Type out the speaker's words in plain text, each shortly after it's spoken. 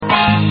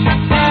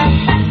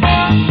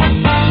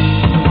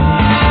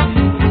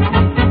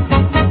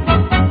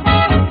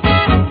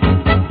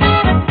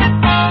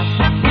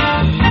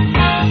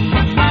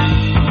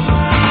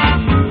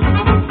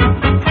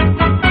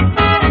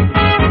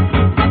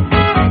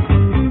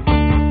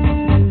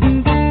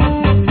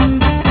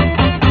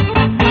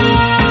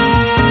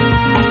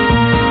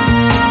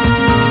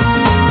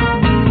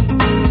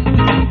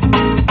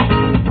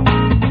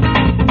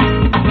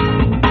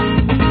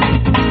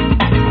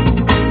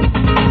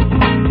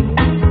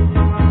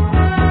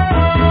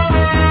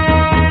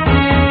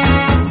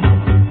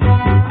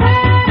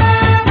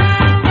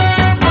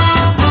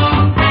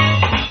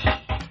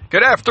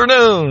Good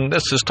afternoon.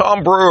 This is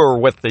Tom Brewer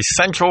with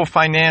Essential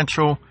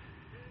Financial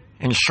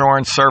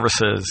Insurance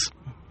Services,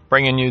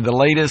 bringing you the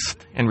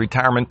latest in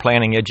retirement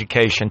planning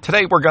education.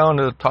 Today we're going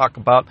to talk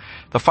about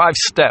the 5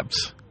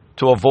 steps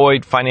to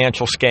avoid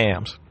financial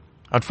scams.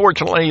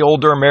 Unfortunately,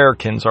 older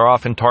Americans are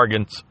often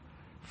targets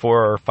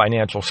for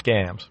financial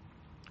scams.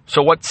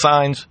 So what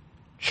signs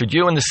should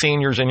you and the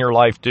seniors in your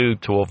life do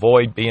to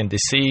avoid being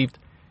deceived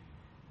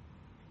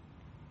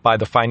by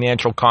the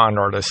financial con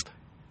artist?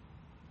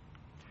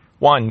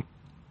 1.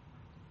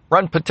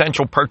 Run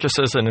potential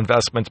purchases and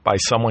investments by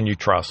someone you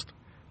trust.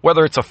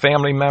 Whether it's a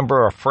family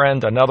member, a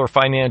friend, another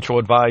financial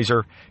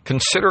advisor,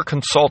 consider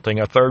consulting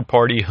a third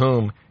party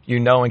whom you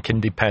know and can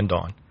depend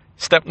on.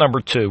 Step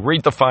number 2,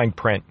 read the fine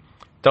print.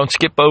 Don't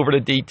skip over the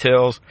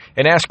details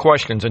and ask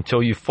questions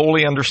until you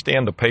fully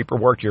understand the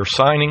paperwork you're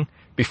signing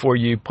before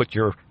you put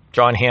your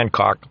John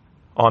Hancock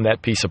on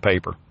that piece of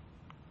paper.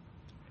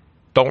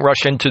 Don't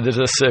rush into the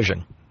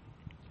decision.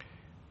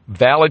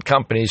 Valid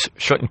companies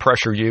shouldn't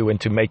pressure you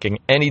into making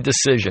any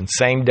decision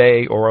same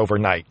day or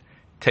overnight.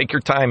 Take your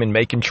time in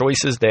making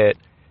choices that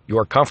you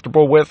are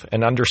comfortable with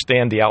and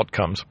understand the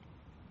outcomes.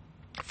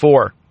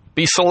 4.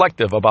 Be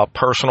selective about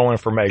personal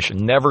information.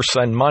 Never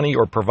send money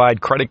or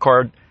provide credit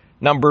card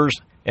numbers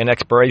and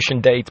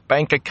expiration dates,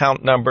 bank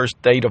account numbers,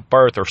 date of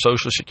birth, or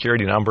social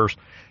security numbers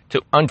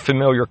to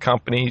unfamiliar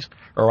companies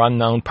or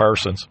unknown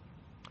persons.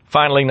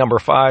 Finally, number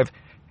 5,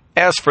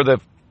 ask for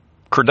the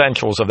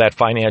credentials of that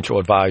financial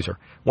advisor.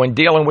 When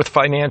dealing with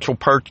financial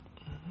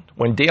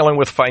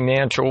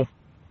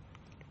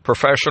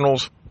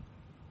professionals,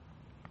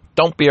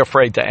 don't be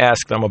afraid to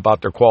ask them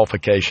about their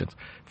qualifications.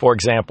 For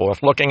example,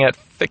 if looking at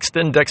fixed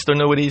indexed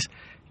annuities,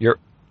 your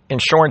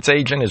insurance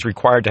agent is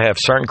required to have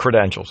certain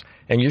credentials,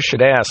 and you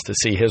should ask to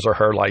see his or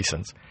her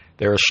license.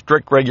 There are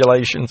strict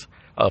regulations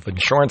of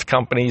insurance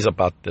companies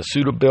about the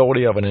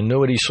suitability of an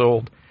annuity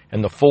sold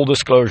and the full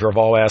disclosure of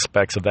all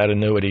aspects of that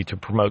annuity to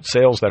promote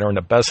sales that are in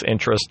the best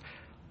interest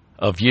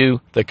of you,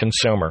 the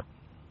consumer.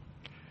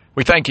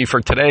 We thank you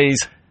for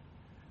today's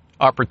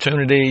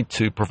opportunity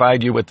to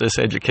provide you with this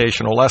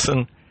educational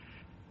lesson.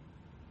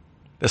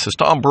 This is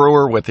Tom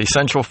Brewer with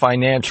Essential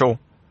Financial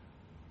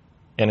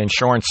and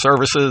Insurance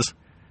Services.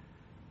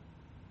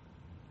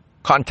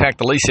 Contact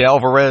Alicia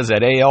Alvarez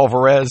at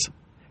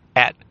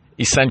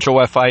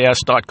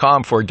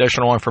aalvarez@essentialfis.com for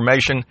additional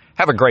information.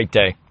 Have a great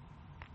day.